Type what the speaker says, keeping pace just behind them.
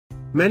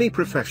Many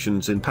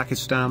professions in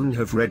Pakistan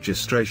have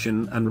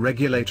registration and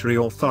regulatory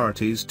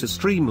authorities to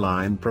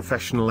streamline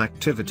professional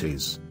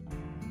activities.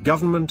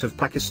 Government of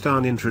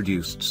Pakistan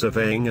introduced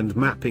Surveying and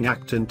Mapping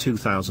Act in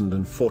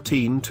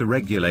 2014 to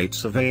regulate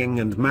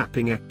surveying and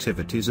mapping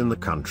activities in the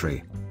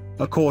country.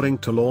 According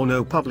to law,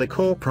 no public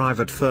or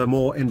private firm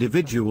or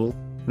individual,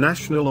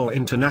 national or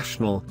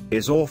international,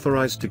 is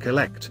authorized to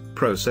collect,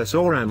 process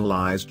or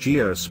analyze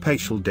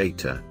geospatial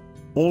data.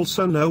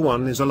 Also, no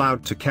one is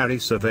allowed to carry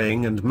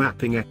surveying and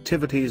mapping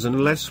activities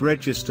unless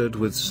registered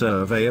with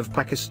Survey of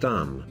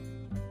Pakistan.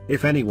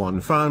 If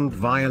anyone found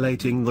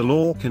violating the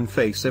law can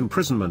face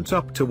imprisonment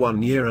up to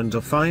 1 year and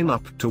a fine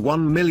up to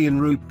 1 million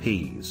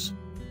rupees.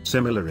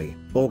 Similarly,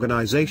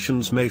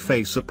 organizations may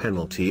face a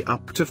penalty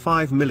up to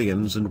 5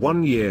 million and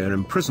 1 year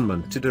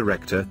imprisonment to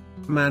director,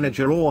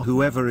 manager or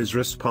whoever is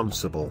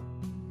responsible.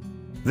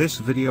 This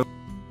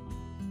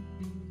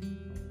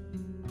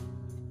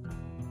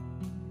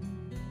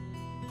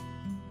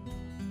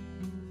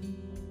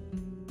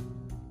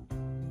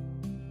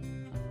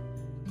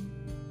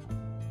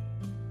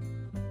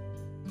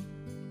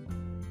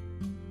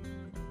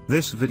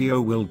video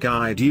will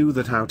guide you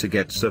that how to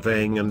get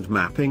surveying and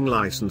mapping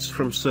license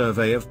from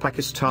Survey of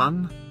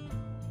Pakistan.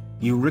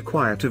 You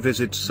require to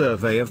visit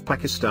Survey of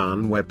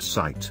Pakistan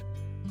website.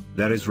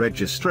 There is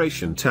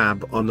registration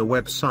tab on the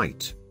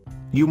website.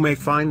 You may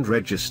find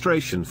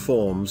registration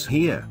forms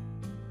here.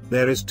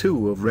 There is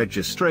 2 of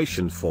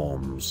registration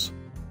forms.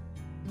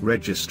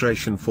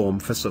 Registration form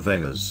for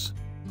surveyors.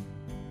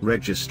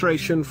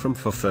 Registration form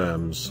for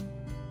firms.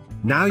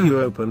 Now you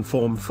open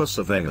form for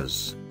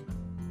surveyors.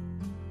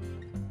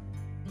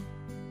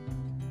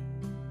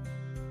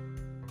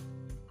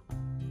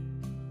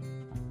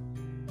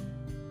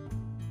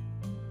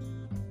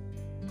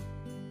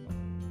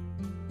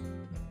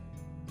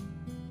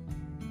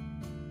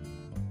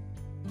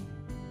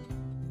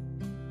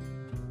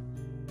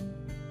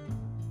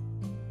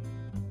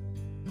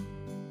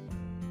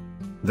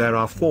 There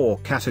are 4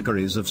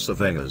 categories of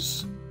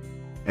surveyors: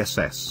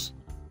 SS,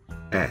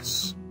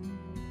 S,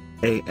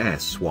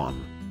 AS1,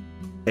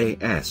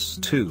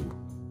 AS2.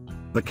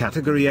 The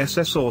category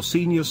SS or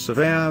Senior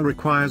Surveyor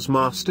requires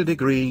master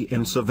degree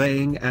in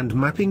surveying and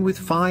mapping with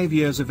 5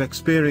 years of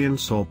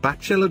experience or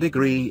bachelor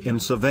degree in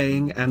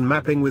surveying and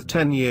mapping with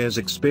 10 years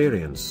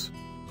experience.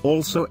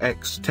 Also,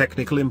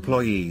 ex-technical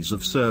employees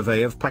of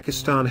Survey of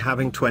Pakistan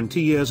having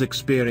 20 years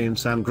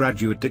experience and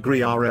graduate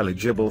degree are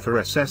eligible for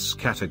SS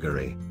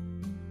category.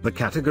 The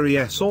category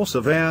S or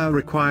Surveyor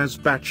requires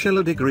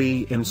bachelor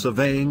degree in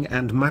surveying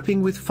and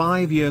mapping with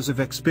 5 years of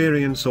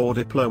experience or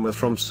diploma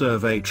from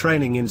Survey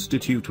Training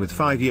Institute with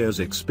 5 years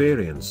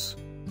experience.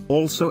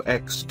 Also,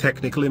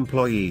 ex-technical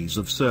employees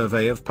of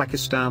Survey of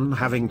Pakistan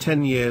having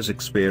 10 years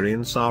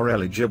experience are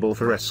eligible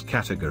for S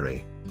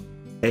category.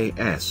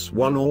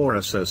 AS1 or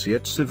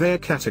Associate Surveyor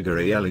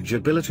category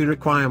eligibility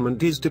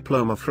requirement is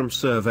diploma from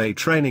Survey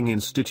Training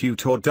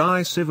Institute or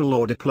DI Civil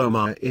or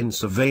diploma in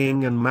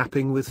surveying and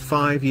mapping with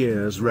 5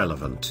 years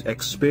relevant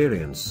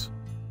experience.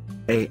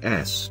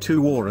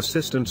 AS2 or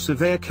Assistant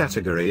Surveyor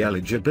category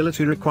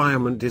eligibility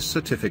requirement is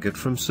certificate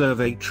from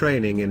Survey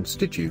Training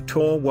Institute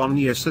or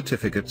 1-year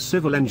certificate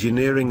civil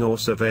engineering or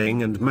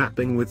surveying and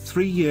mapping with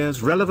 3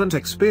 years relevant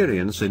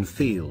experience in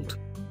field.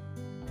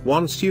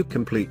 Once you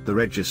complete the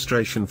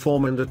registration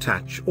form and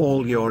attach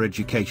all your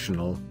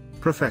educational,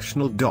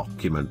 professional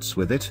documents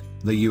with it,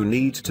 you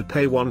need to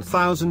pay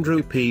 1,000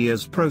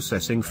 rupees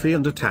processing fee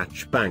and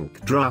attach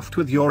bank draft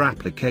with your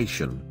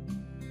application.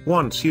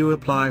 Once you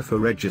apply for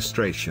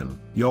registration,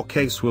 your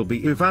case will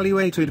be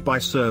evaluated by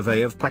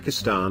Survey of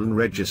Pakistan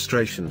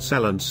registration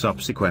cell and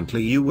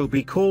subsequently you will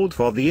be called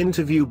for the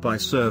interview by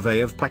Survey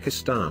of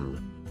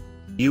Pakistan.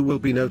 You will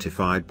be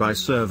notified by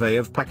Survey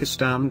of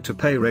Pakistan to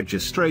pay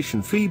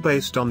registration fee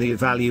based on the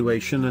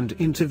evaluation and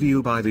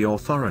interview by the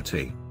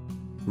authority.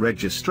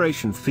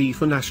 Registration fee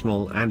for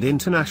national and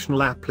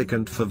international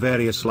applicant for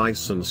various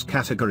license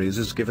categories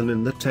is given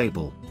in the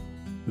table.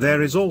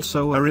 There is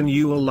also a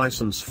renewal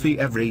license fee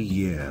every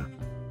year.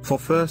 For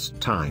first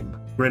time,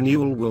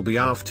 renewal will be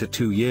after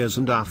 2 years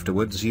and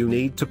afterwards you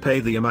need to pay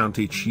the amount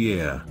each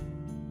year.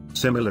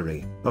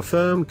 Similarly, a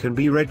firm can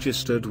be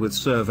registered with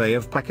Survey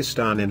of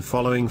Pakistan in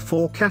following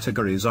 4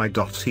 categories: I.E,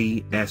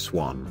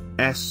 S1,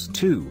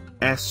 S2,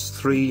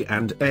 S3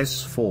 and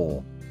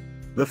S4.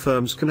 The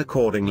firms can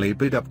accordingly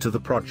bid up to the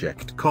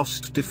project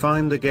cost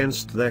defined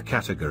against their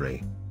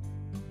category.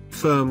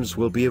 Firms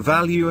will be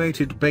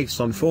evaluated based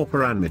on 4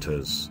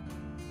 parameters: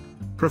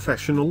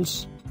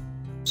 professionals,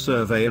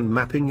 survey and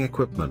mapping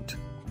equipment,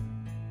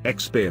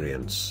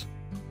 experience,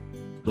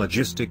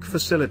 logistic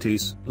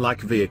facilities,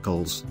 like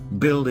vehicles,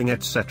 building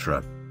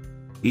etc.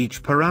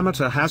 Each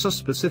parameter has a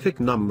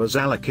specific numbers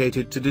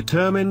allocated to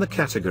determine the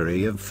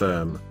category of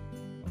firm.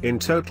 In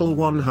total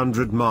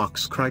 100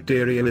 marks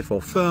criteria. If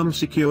a firm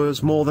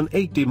secures more than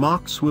 80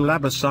 marks will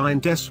be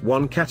assigned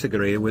S1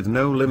 category with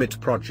no limit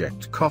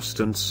project cost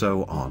and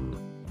so on.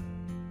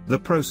 The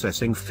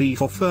processing fee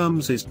for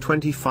firms is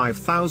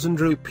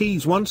 25,000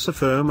 rupees once a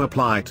firm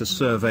apply to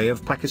Survey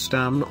of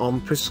Pakistan on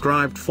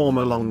prescribed form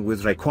along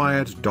with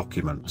required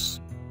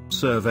documents.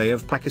 Survey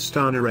of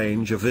Pakistan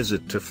arrange a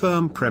visit to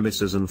firm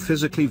premises and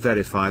physically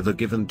verify the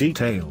given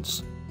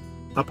details.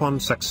 Upon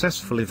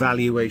successful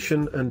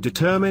evaluation and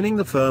determining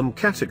the firm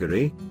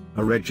category,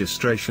 a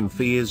registration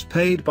fee is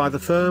paid by the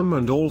firm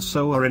and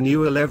also a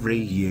renewal every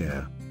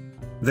year.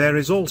 There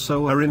is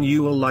also a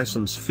renewal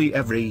license fee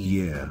every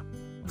year.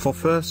 For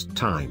first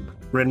time,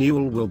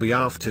 renewal will be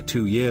after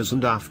 2 years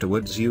and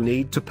afterwards you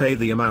need to pay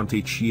the amount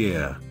each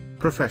year.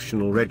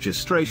 Professional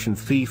registration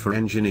fee for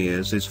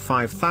engineers is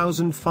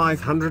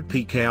 5,500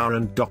 PKR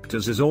and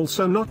doctors is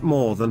also not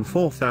more than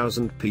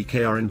 4,000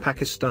 PKR in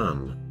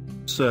Pakistan.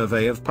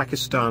 Survey of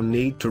Pakistan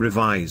need to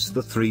revise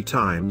the 3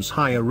 times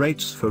higher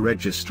rates for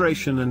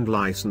registration and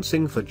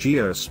licensing for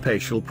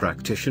geospatial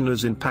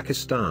practitioners in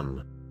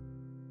Pakistan.